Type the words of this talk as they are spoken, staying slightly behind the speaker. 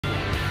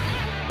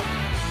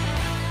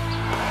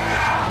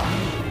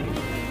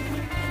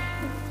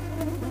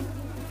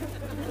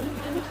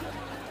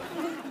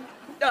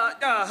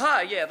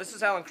Hi, yeah, this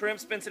is Alan Krim,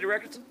 Spin City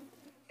Records.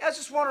 Yeah, I was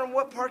just wondering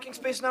what parking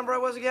space number I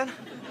was again.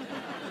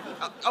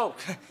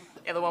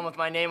 Yeah, the one with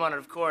my name on it,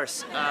 of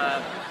course.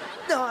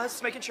 No, I was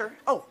just making sure.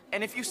 Oh,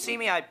 and if you see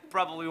me, I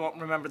probably won't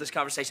remember this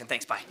conversation.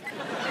 Thanks, bye.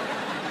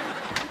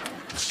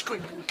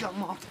 Scraping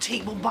gum off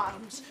table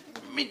bottoms.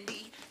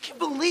 Mindy, can't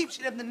believe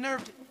she'd have the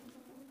nerve to...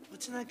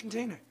 What's in that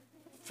container?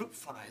 Fruit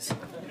flies.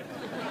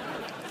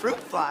 Fruit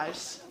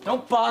flies?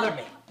 Don't bother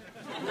me.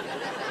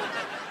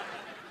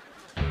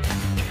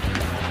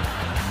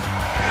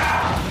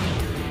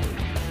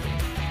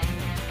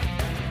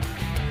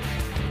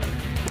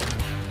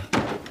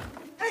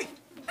 Hey,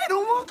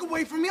 don't walk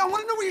away from me. I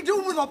want to know what you're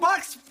doing with a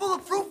box full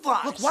of fruit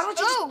flies. Look, why don't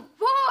you Oh,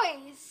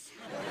 boys!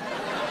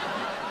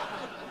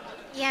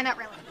 Yeah, not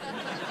really.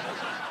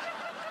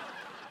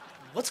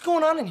 What's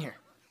going on in here?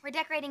 We're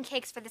decorating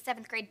cakes for the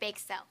 7th grade bake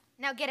sale.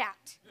 Now get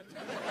out.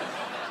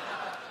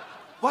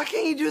 Why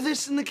can't you do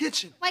this in the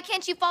kitchen? Why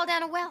can't you fall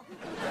down a well?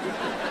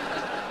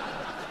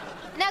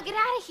 Now get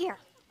out of here.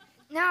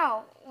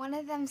 No, one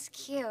of them's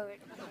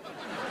cute.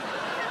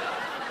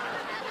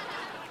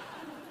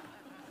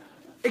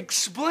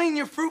 Explain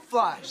your fruit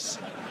flies.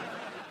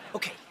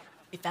 Okay,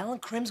 if Alan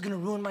Krim's gonna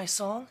ruin my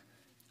song,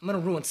 I'm gonna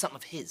ruin something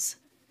of his.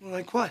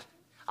 Like what?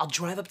 I'll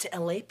drive up to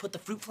L.A., put the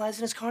fruit flies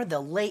in his car,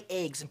 they'll lay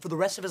eggs, and for the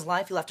rest of his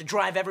life, he'll have to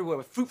drive everywhere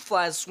with fruit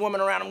flies swarming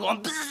around him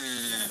going...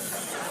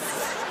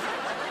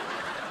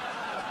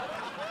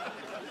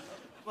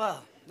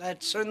 Well,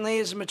 that certainly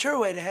is a mature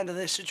way to handle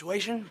this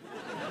situation.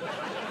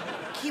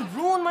 He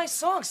ruined my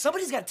song.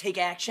 Somebody's got to take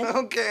action.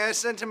 Okay, I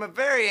sent him a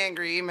very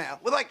angry email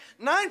with like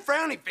 9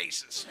 frowny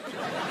faces. You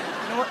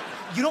know what?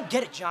 You don't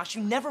get it, Josh.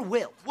 You never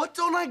will. What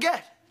don't I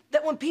get?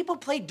 That when people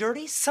play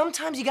dirty,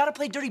 sometimes you got to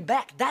play dirty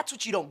back. That's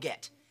what you don't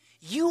get.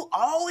 You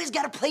always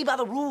got to play by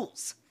the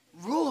rules.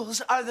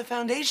 Rules are the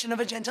foundation of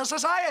a gentle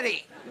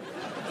society.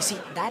 You see,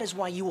 that is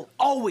why you will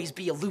always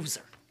be a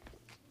loser.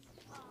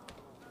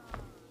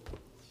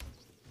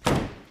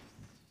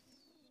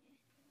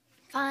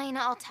 Fine,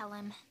 I'll tell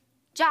him.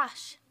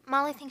 Josh,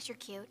 Molly thinks you're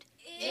cute.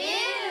 Ew!